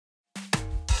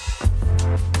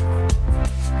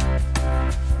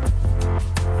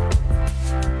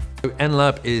So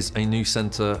NLab is a new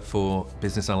centre for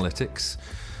business analytics,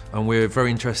 and we're very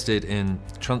interested in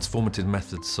transformative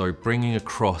methods, so bringing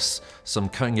across some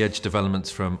cutting-edge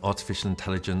developments from artificial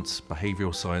intelligence,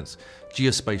 behavioural science,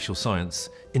 geospatial science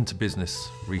into business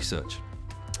research.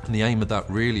 And the aim of that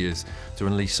really is to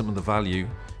unleash some of the value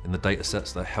in the data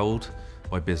sets that are held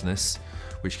by business,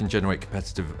 which can generate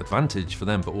competitive advantage for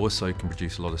them, but also can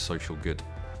produce a lot of social good.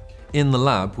 In the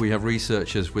lab, we have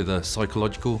researchers with a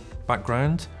psychological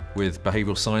background, with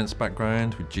behavioural science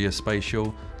background, with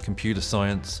geospatial, computer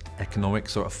science,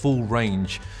 economics, so a full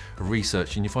range of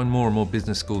research. And you find more and more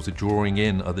business schools are drawing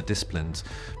in other disciplines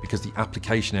because the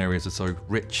application areas are so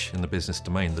rich in the business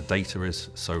domain, the data is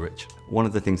so rich. One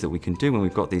of the things that we can do when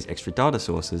we've got these extra data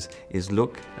sources is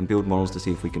look and build models to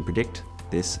see if we can predict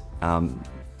this,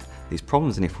 these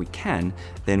problems, and if we can,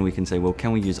 then we can say, well,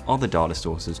 can we use other data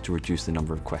sources to reduce the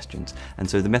number of questions? And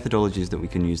so the methodologies that we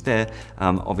can use there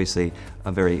obviously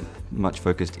are very much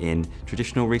focused in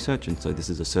traditional research, and so this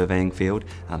is a surveying field,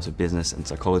 so business and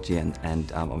psychology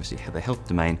and obviously the health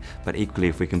domain, but equally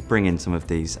if we can bring in some of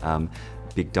these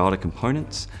big data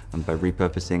components by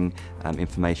repurposing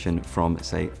information from,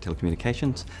 say,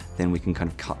 telecommunications, then we can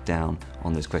kind of cut down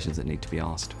on those questions that need to be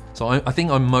asked. So I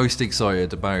think I'm most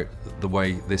excited about the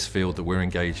way this field that we're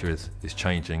engaged with is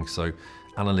changing. So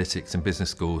analytics in business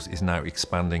schools is now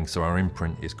expanding, so our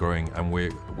imprint is growing, and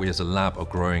we as a lab are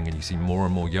growing, and you see more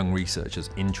and more young researchers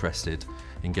interested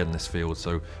in getting this field.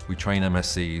 So we train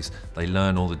MSCs, they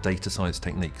learn all the data science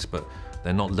techniques, but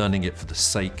they're not learning it for the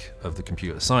sake of the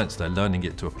computer science, they're learning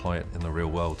it to apply it in the real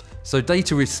world. So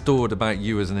data is stored about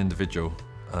you as an individual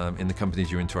in the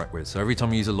companies you interact with. So every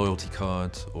time you use a loyalty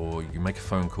card or you make a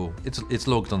phone call, it's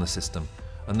logged on the system.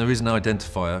 And there is an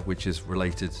identifier which is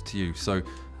related to you. So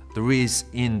there is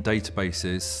in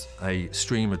databases a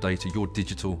stream of data, your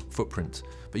digital footprint,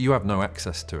 but you have no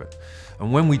access to it.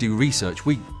 And when we do research,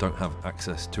 we don't have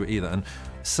access to it either. And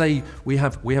say we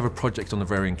have a project on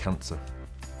ovarian cancer.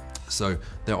 So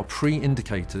there are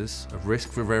pre-indicators of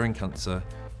risk for ovarian cancer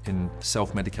in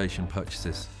self-medication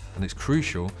purchases. And it's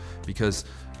crucial because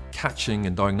catching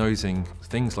and diagnosing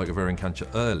things like ovarian cancer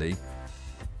early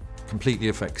completely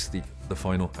affects the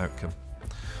final outcome.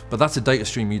 But that's a data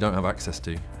stream you don't have access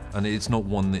to, and it's not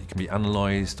one that can be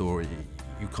analysed, or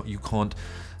you can't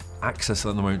access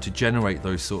at the moment to generate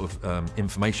those sort of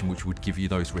information which would give you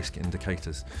those risk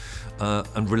indicators.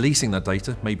 And releasing that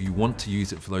data, maybe you want to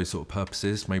use it for those sort of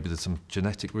purposes, maybe there's some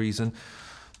genetic reason.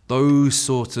 Those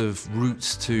sort of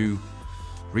routes to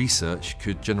research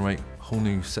could generate whole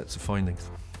new sets of findings.